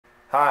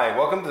Hi,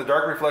 welcome to the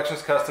Dark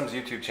Reflections Customs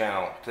YouTube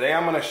channel. Today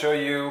I'm going to show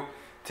you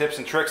tips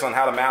and tricks on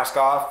how to mask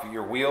off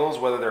your wheels,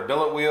 whether they're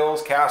billet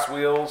wheels, cast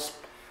wheels,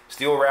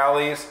 steel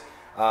rallies,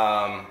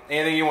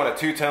 anything you want a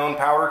two-tone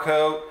powder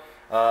coat.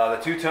 The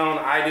two-tone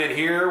I did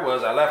here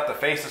was I left the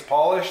faces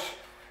polished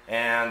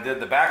and did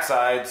the back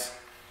sides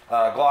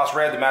gloss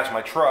red to match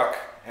my truck,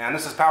 and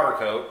this is powder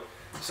coat.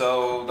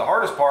 So the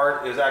hardest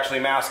part is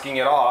actually masking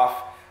it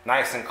off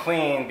nice and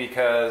clean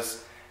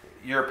because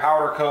your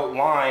powder coat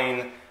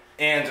line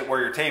ends at where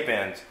your tape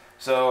ends.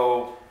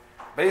 So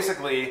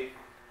basically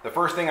the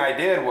first thing I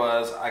did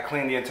was I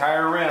cleaned the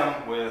entire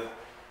rim with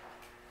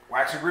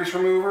wax and grease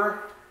remover,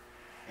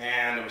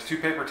 and it was 2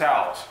 paper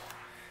towels.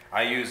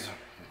 I used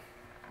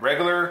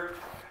regular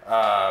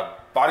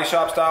body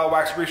shop style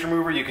wax and grease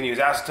remover. You can use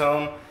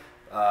acetone,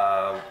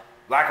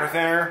 lacquer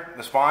thinner,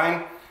 that's fine.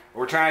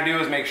 What we're trying to do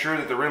is make sure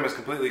that the rim is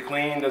completely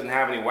clean, doesn't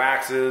have any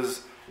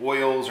waxes,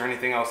 oils, or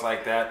anything else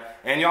like that.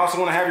 And you also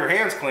want to have your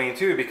hands clean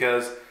too,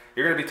 because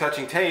you're going to be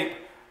touching tape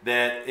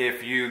that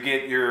if you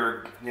get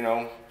your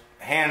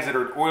hands that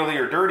are oily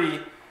or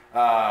dirty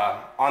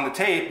on the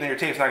tape, then your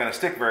tape's not going to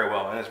stick very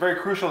well. And it's very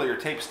crucial that your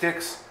tape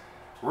sticks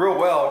real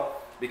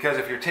well, because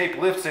if your tape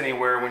lifts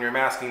anywhere when you're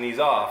masking these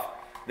off,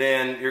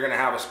 then you're going to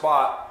have a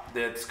spot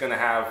that's going to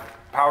have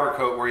powder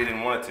coat where you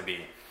didn't want it to be.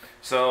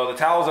 So the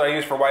towels that I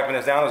use for wiping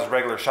this down is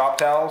regular shop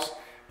towels.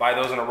 Buy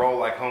those in a roll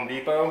like Home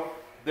Depot.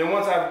 Then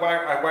once I've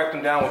wiped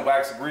them down with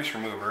wax and grease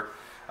remover,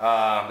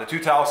 the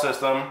 2-towel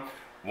system,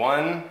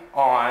 one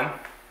on,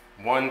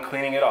 one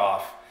cleaning it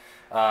off.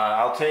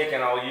 I'll take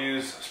and I'll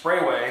use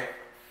Sprayway,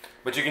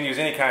 but you can use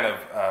any kind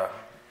of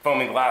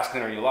foaming glass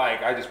cleaner you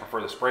like. I just prefer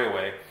the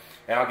Sprayway.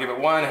 And I'll give it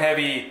one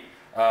heavy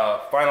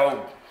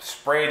final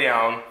spray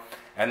down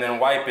and then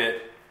wipe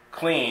it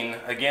clean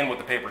again with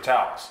the paper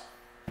towels.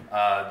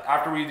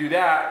 After we do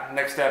that,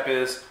 next step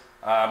is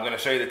I'm going to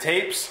show you the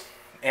tapes,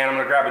 and I'm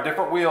going to grab a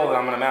different wheel that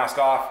I'm going to mask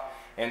off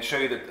and show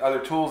you the other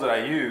tools that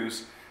I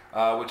use,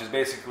 which is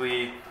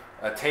basically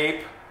a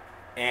tape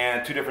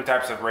and 2 different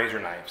types of razor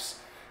knives.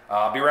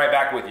 I'll be right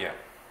back with you.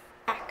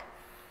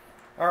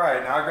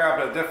 Alright, now I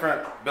grabbed a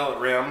different billet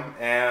rim,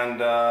 and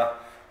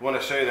want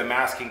to show you the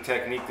masking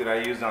technique that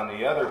I used on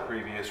the other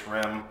previous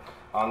rim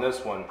on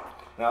this one.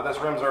 Now this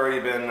rim's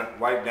already been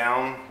wiped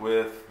down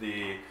with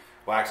the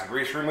wax and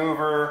grease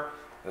remover,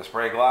 the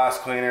spray glass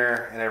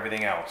cleaner, and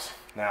everything else.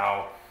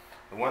 Now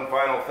the one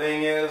final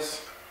thing is,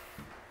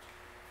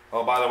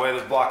 oh, by the way,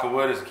 this block of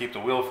wood is to keep the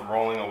wheel from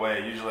rolling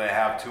away. Usually I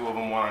have 2 of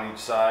them, one on each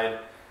side,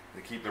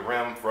 to keep the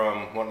rim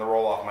from wanting to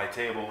roll off my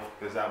table,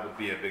 because that would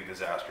be a big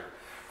disaster.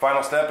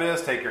 Final step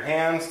is take your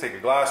hands, take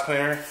your glass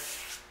cleaner,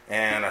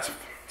 and I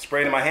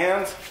spray it in my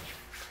hands,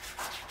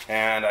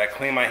 and I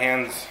clean my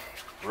hands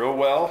real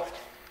well,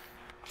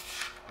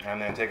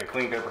 and then take a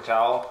clean paper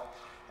towel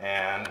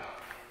and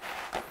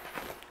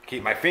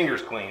keep my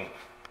fingers clean.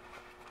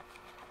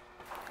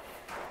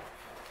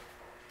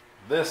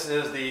 This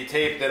is the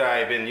tape that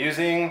I've been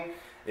using.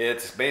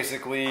 It's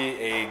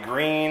basically a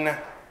green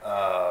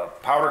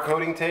powder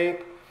coating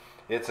tape.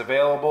 It's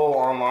available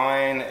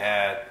online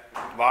at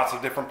lots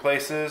of different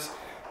places.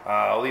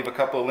 I'll leave a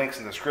couple of links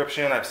in the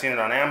description. I've seen it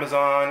on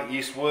Amazon.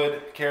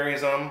 Eastwood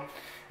carries them.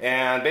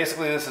 And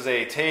basically this is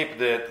a tape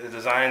that is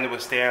designed to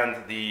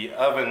withstand the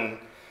oven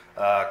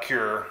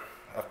cure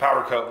of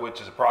powder coat, which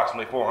is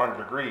approximately 400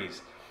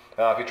 degrees.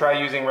 If you try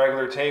using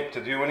regular tape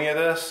to do any of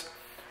this,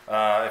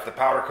 if the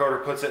powder coater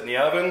puts it in the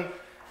oven,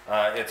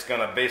 it's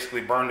going to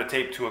basically burn the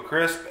tape to a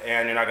crisp,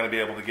 and you're not going to be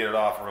able to get it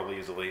off real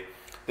easily.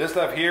 This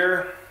stuff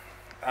here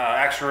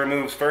actually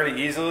removes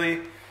fairly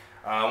easily.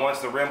 Once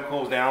the rim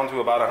cools down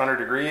to about 100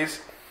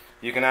 degrees,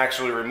 you can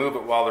actually remove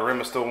it while the rim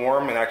is still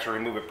warm, and actually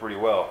remove it pretty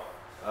well.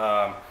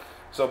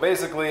 So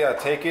basically I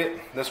take it,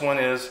 this one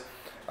is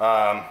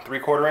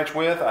 3/4 inch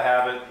width. I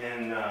have it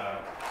in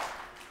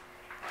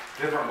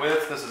different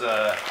widths. This is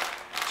a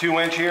 2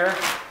 inch here.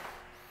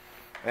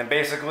 And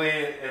basically,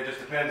 it just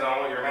depends on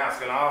what you're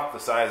masking off, the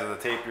size of the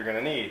tape you're going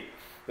to need.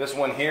 This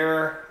one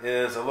here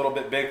is a little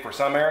bit big for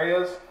some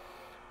areas.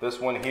 This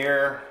one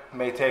here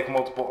may take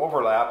multiple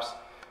overlaps,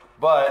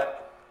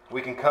 but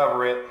we can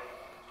cover it.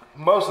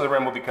 Most of the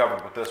rim will be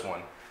covered with this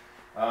one.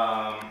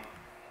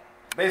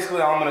 Basically,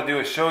 all I'm going to do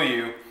is show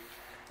you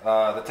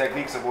the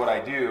techniques of what I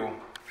do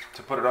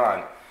to put it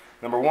on.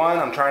 Number one,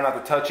 I'm trying not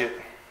to touch it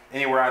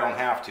anywhere I don't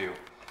have to.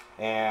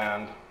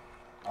 And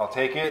I'll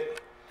take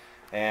it,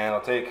 and I'll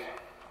take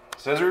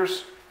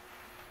scissors,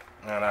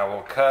 and I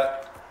will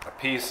cut a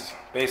piece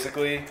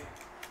basically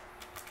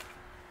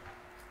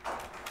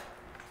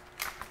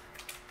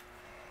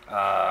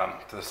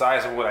to the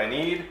size of what I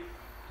need.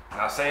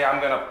 Now say I'm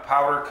going to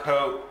powder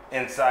coat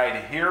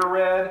inside here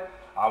red.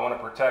 I want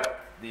to protect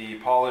the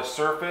polished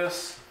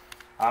surface.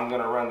 I'm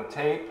going to run the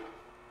tape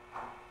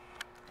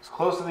as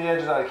close to the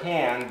edge as I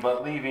can,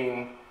 but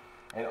leaving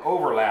an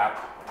overlap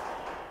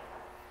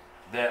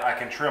that I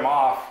can trim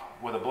off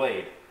with a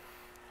blade.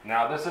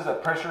 Now this is a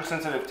pressure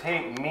sensitive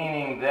tape,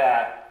 meaning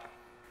that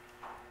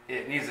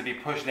it needs to be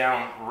pushed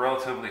down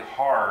relatively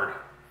hard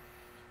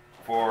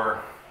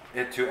for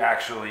it to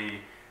actually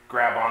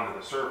grab onto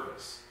the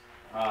surface.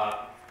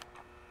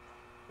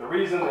 The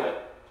reason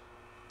that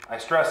I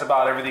stress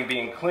about everything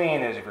being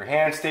clean is if your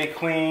hands stay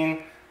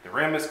clean, the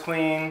rim is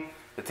clean,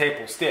 the tape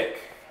will stick.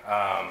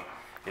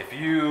 If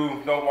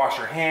you don't wash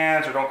your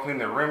hands or don't clean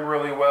the rim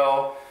really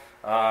well,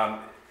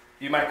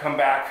 you might come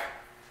back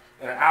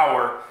in an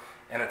hour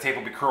and the tape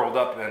will be curled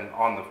up and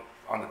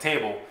on the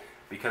table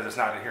because it's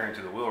not adhering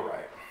to the wheel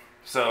right.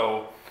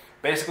 So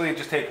basically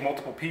just take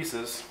multiple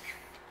pieces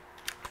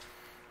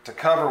to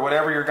cover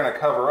whatever you're going to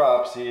cover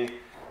up. See,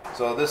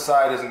 so this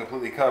side isn't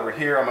completely covered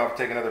here. I'm going to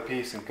take another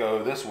piece and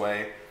go this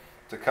way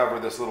to cover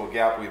this little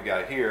gap we've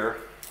got here.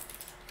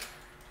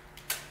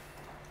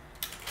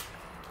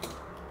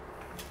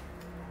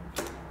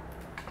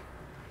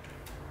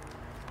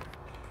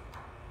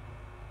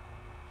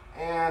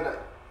 And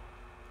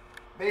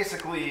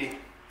basically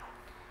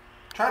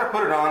try to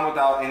put it on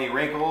without any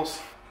wrinkles.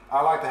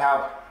 I like to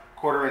have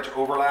 1/4 inch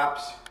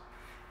overlaps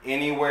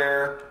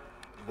anywhere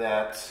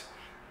that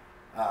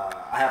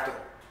I have to,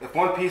 if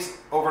one piece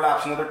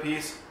overlaps another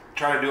piece,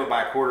 try to do it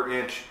by 1/4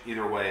 inch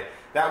either way.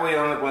 That way you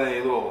don't end up with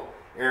any little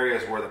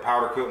areas where the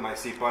powder coat might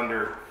seep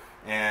under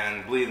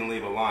and bleed and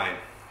leave a line.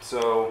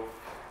 So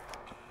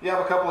you have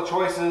a couple of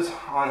choices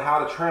on how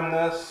to trim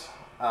this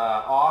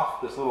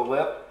off, this little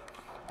lip.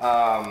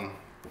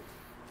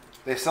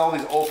 They sell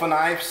these Olfa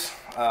knives.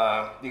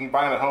 You can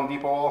buy them at Home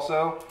Depot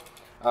also.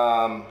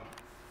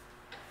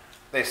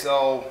 They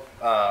sell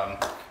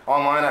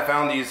online. I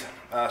found these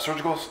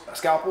surgical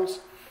scalpels.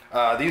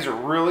 These are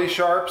really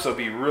sharp, so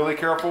be really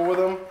careful with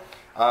them.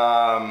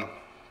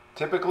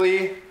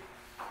 Typically,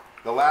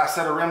 the last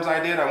set of rims I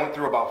did, I went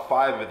through about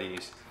 5 of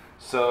these.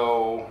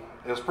 So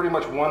it was pretty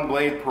much 1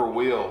 blade per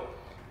wheel.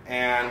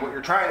 And what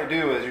you're trying to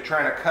do is you're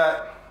trying to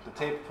cut the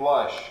tape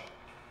flush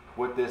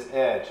with this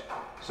edge.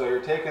 So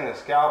you're taking the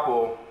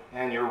scalpel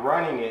and you're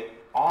running it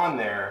on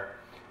there,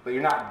 but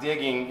you're not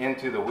digging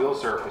into the wheel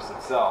surface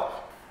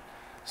itself.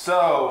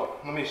 So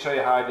let me show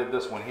you how I did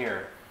this one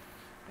here.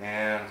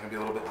 And it's gonna be a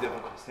little bit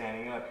difficult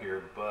standing up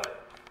here,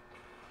 but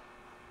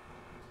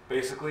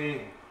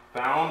basically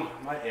found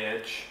my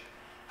edge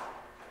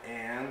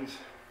and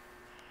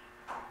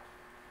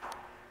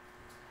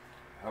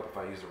I hope if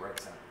I use the right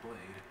side of the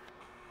blade.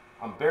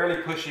 I'm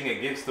barely pushing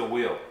against the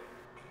wheel.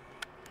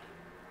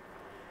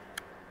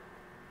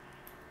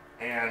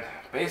 And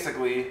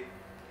basically,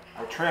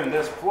 I trim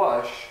this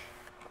flush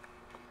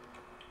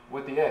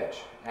with the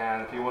edge.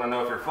 And if you want to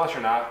know if you're flush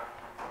or not,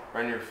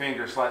 run your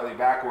finger slightly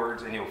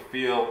backwards and you'll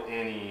feel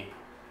any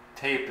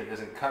tape that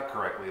isn't cut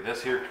correctly.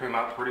 This here came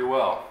out pretty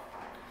well.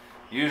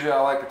 Usually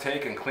I like to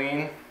take and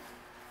clean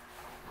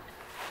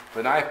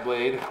the knife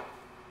blade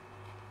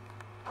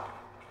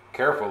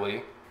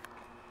carefully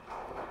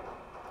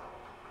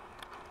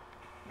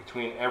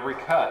between every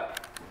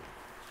cut.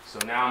 So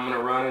now I'm going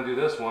to run and do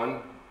this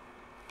one.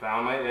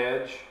 Found my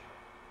edge,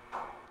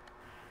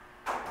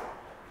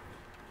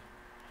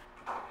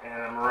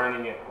 and I'm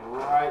running it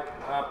right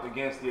up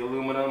against the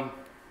aluminum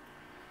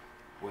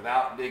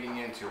without digging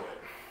into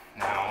it.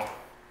 Now,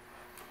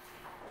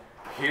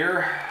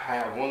 here I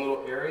have one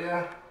little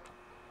area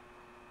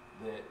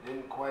that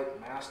didn't quite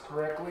mask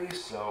correctly,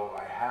 so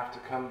I have to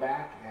come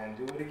back and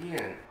do it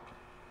again.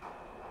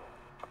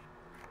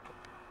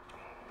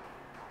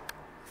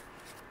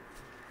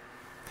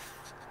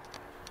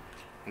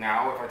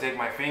 Now, if I take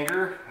my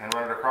finger and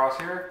run it across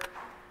here,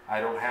 I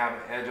don't have an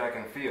edge I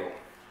can feel.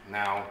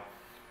 Now,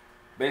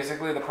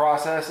 basically the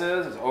process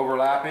is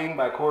overlapping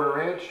by 1/4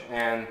 inch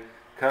and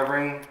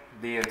covering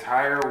the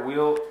entire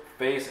wheel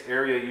face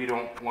area you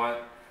don't want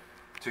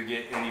to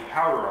get any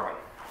powder on.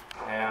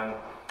 And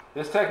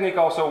this technique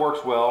also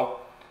works well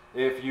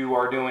if you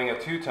are doing a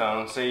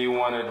two-tone. Say you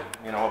wanted,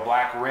 a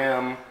black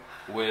rim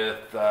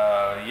with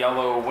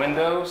yellow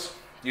windows.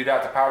 You'd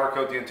have to powder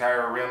coat the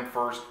entire rim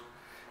first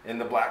in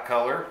the black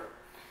color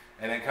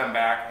and then come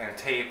back and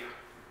tape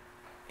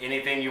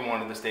anything you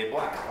wanted to stay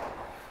black.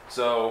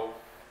 So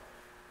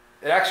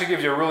it actually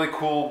gives you a really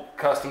cool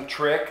custom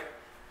trick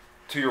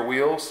to your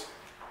wheels.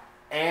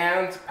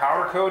 And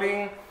powder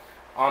coating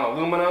on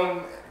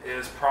aluminum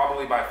is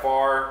probably by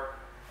far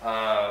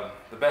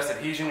the best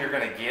adhesion you're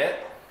going to get.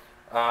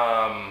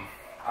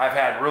 I've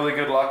had really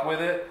good luck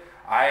with it.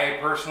 I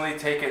personally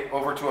take it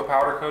over to a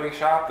powder coating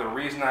shop. The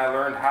reason I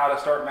learned how to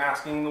start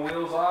masking the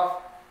wheels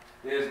off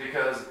is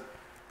because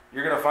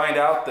you're going to find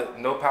out that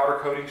no powder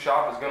coating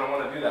shop is going to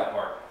want to do that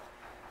part.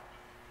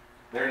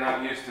 They're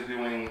not used to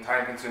doing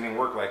time-consuming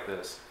work like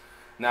this.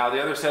 Now,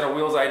 the other set of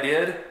wheels I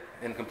did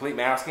in complete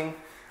masking,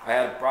 I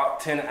had about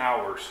 10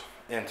 hours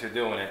into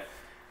doing it,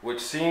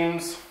 which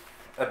seems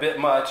a bit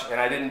much,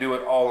 and I didn't do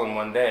it all in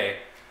one day.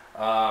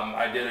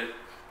 I did it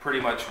pretty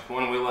much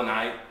 1 wheel a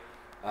night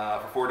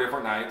for 4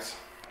 different nights,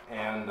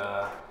 and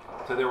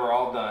so they were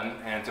all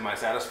done, and to my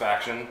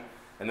satisfaction.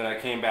 And then I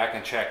came back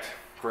and checked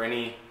for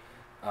any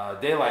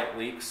daylight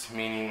leaks,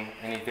 meaning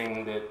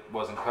anything that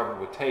wasn't covered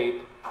with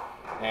tape.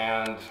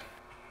 And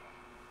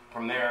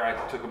from there, I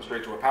took them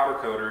straight to a powder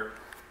coater.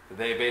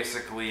 They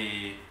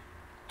basically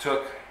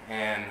took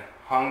and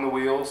hung the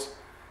wheels,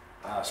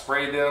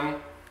 sprayed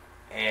them,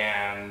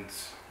 and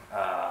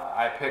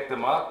I picked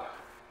them up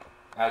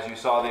as you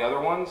saw the other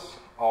ones,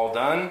 all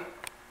done.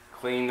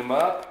 Cleaned them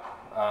up.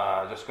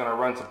 Just gonna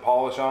run some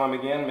polish on them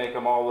again, make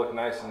them all look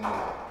nice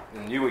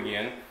and new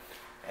again,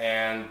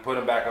 and put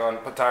them back on,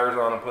 put tires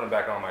on and put them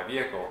back on my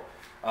vehicle.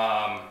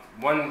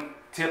 One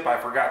tip I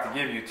forgot to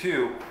give you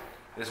too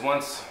is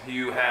once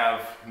you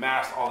have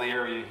masked all the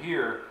area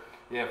here,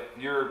 if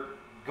you're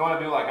going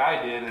to do like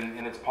I did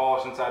and it's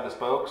polished inside the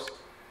spokes,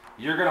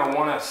 you're going to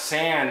want to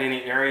sand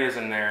any areas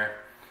in there,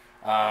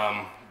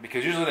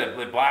 because usually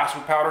they blast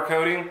with powder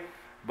coating,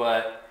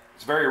 but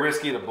it's very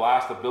risky to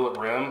blast the billet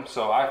rim.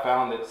 So I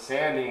found that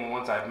sanding,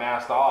 once I've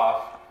masked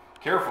off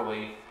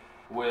carefully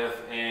with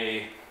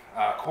a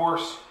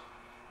coarse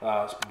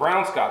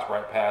brown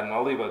Scotch-Brite pad, and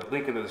I'll leave a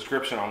link in the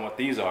description on what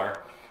these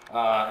are,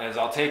 is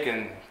I'll take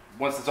and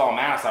once it's all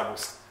masked, I will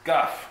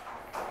scuff,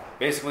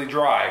 basically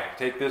dry,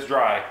 take this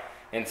dry,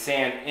 and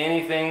sand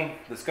anything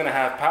that's going to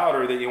have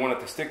powder that you want it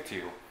to stick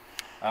to.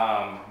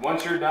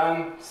 Once you're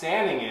done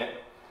sanding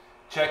it,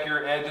 check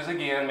your edges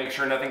again, make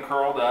sure nothing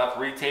curled up,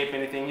 retape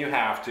anything you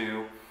have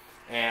to,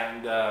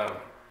 and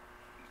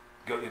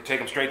take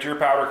them straight to your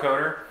powder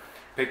coater,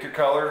 pick your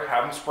color,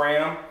 have them spray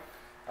them.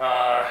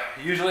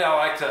 Usually I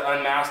like to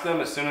unmask them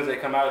as soon as they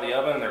come out of the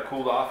oven and they're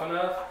cooled off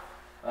enough.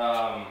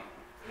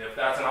 If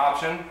that's an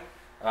option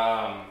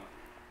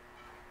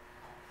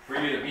for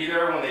you to be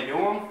there when they do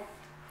them,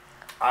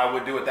 I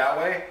would do it that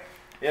way.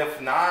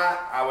 If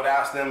not, I would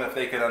ask them if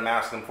they could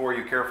unmask them for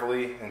you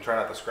carefully and try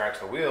not to scratch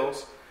the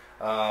wheels.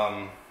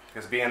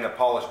 Because being the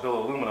polished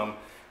billet aluminum,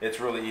 it's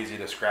really easy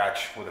to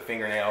scratch with a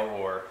fingernail,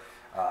 or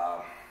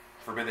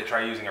forbid they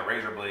try using a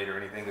razor blade or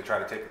anything to try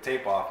to take the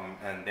tape off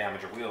and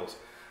damage your wheels.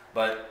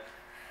 But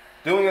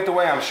doing it the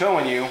way I'm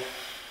showing you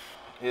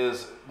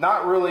is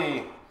not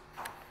really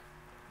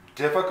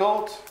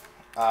difficult,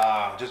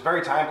 just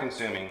very time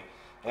consuming.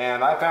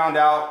 And I found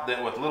out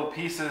that with little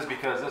pieces,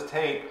 because this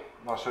tape,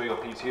 I'll show you a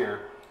piece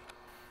here,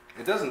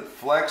 it doesn't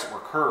flex or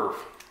curve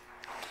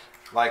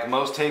like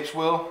most tapes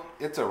will.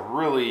 It's a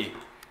really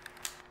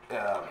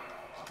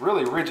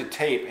really rigid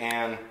tape,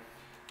 and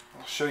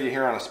I'll show you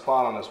here on a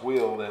spot on this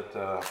wheel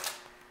that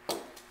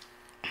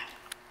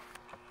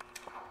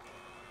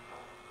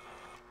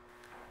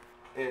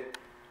it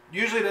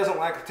usually doesn't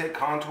like to take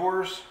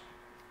contours.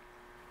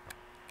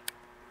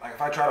 Like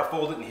if I try to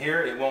fold it in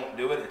here, it won't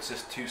do it. It's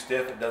just too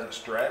stiff, it doesn't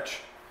stretch.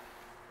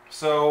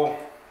 So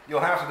you'll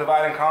have to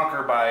divide and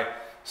conquer by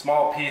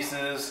small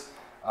pieces,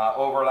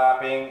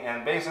 overlapping,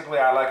 and basically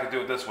I like to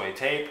do it this way: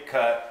 tape,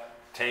 cut,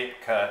 tape,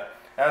 cut.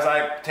 As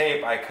I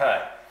tape, I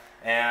cut.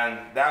 And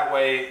that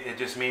way it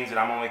just means that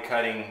I'm only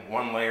cutting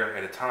one layer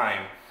at a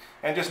time.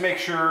 And just make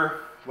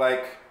sure,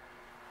 like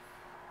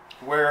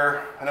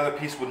where another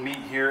piece would meet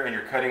here and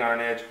you're cutting on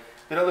an edge,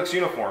 that it looks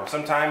uniform.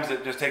 Sometimes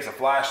it just takes a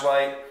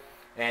flashlight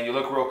and you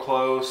look real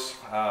close,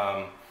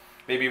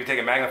 maybe even take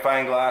a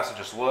magnifying glass and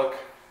just look,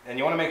 and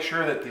you want to make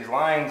sure that these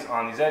lines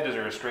on these edges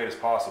are as straight as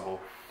possible.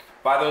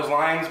 By those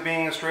lines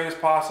being as straight as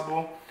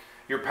possible,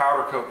 your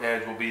powder coat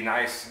edge will be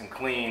nice and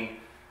clean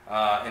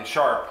and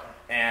sharp,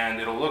 and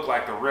it'll look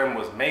like the rim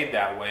was made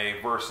that way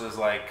versus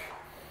like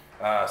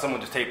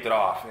someone just taped it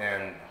off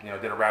and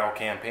did a rattle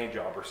can paint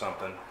job or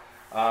something.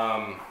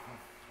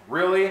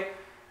 Really,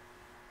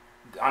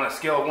 on a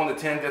scale of 1 to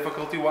 10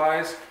 difficulty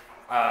wise,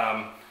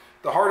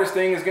 the hardest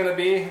thing is going to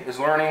be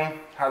learning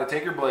how to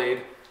take your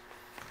blade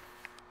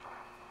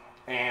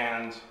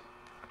and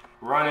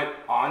run it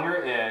on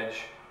your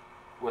edge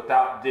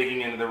without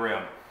digging into the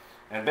rim.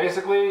 And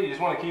basically, you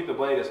just want to keep the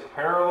blade as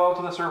parallel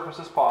to the surface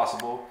as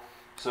possible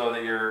so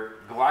that you're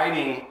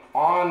gliding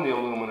on the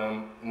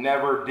aluminum,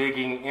 never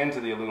digging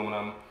into the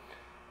aluminum.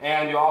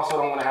 And you also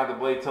don't want to have the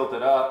blade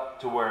tilted up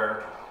to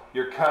where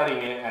you're cutting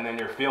it and then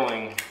you're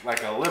feeling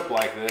like a lip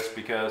like this,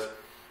 because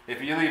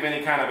if you leave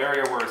any kind of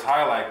area where it's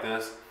high like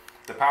this,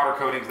 the powder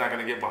coating is not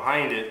going to get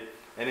behind it,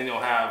 and then you'll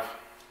have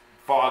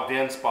fogged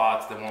in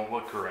spots that won't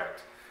look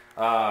correct.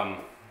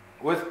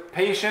 With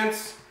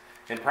patience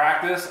and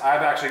practice,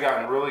 I've actually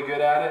gotten really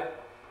good at it.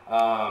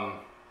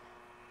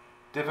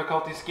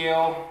 Difficulty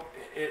scale,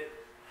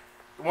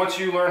 once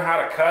you learn how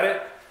to cut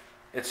it,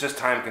 it's just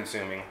time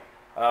consuming.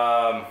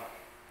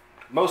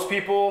 Most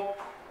people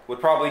would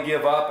probably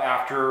give up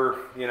after,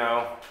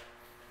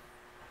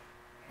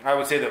 I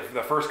would say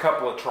the first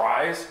couple of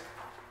tries.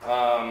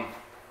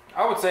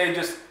 I would say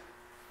just,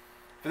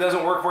 if it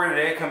doesn't work for you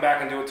today, come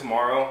back and do it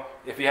tomorrow.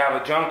 If you have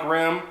a junk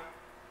rim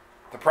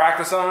to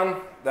practice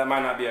on, that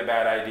might not be a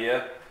bad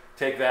idea.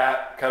 Take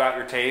that, cut out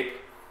your tape,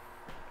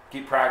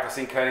 keep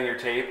practicing cutting your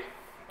tape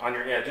on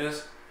your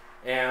edges,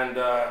 and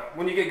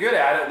when you get good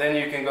at it, then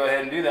you can go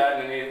ahead and do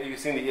that, and you've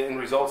seen the end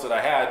results that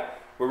I had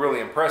were really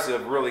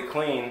impressive, really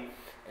clean.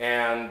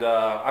 And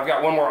I've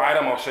got one more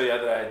item I'll show you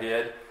that I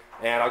did,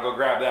 and I'll go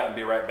grab that and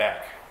be right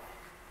back.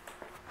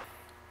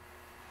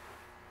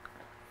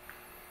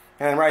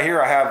 And right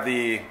here I have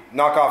the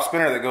knockoff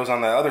spinner that goes on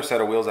the other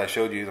set of wheels I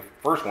showed you, the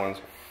first ones,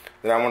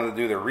 that I wanted to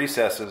do the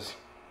recesses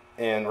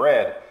in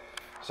red.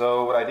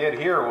 So what I did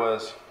here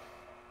was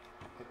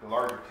take the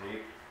larger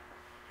tape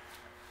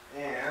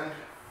and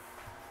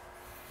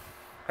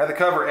had to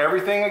cover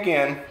everything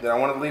again that I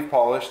wanted to leave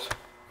polished.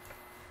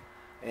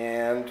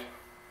 and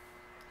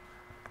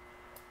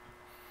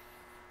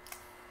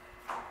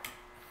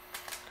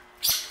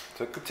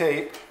took the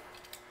tape,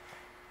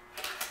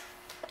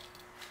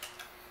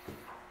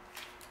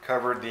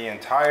 covered the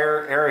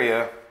entire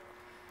area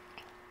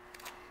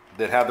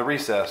that had the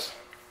recess.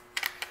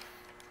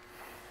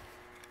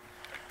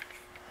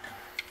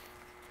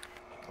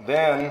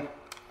 Then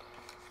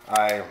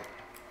I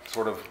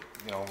sort of,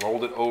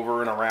 rolled it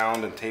over and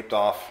around and taped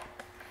off.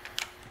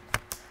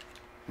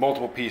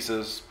 Multiple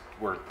pieces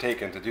were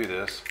taken to do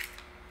this,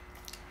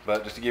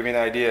 but just to give you an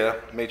idea,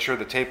 made sure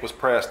the tape was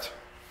pressed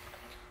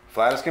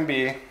flat as can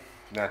be.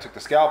 Then I took the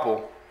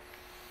scalpel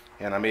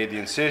and I made the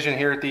incision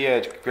here at the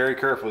edge very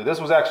carefully. This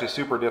was actually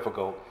super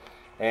difficult,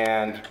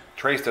 and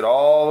traced it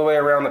all the way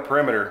around the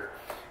perimeter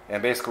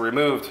and basically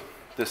removed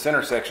the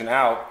center section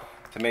out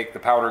to make the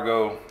powder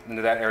go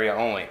into that area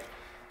only.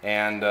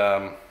 And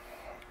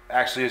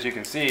actually, as you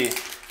can see,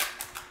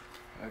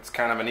 it's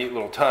kind of a neat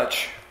little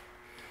touch.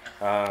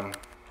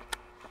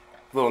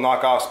 Little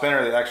knockoff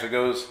spinner that actually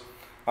goes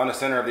on the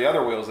center of the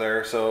other wheels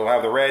there. So I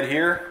have the red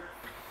here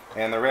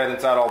and the red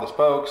inside all the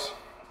spokes,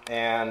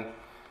 and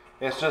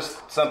it's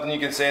just something you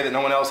can say that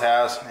no one else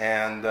has,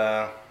 and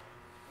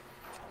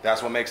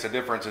that's what makes the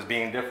difference, is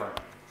being different.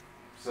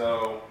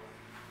 So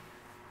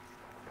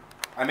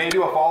I may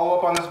do a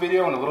follow-up on this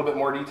video in a little bit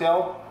more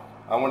detail.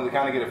 I wanted to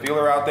kind of get a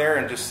feeler out there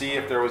and just see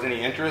if there was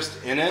any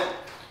interest in it.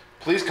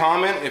 Please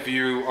comment if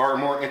you are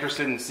more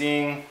interested in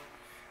seeing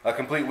a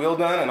complete wheel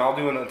done, and I'll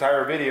do an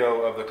entire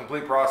video of the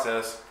complete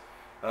process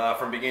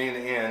from beginning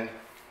to end.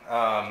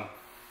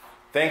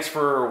 Thanks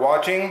for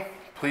watching.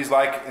 Please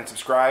like and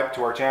subscribe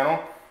to our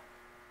channel.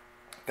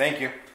 Thank you.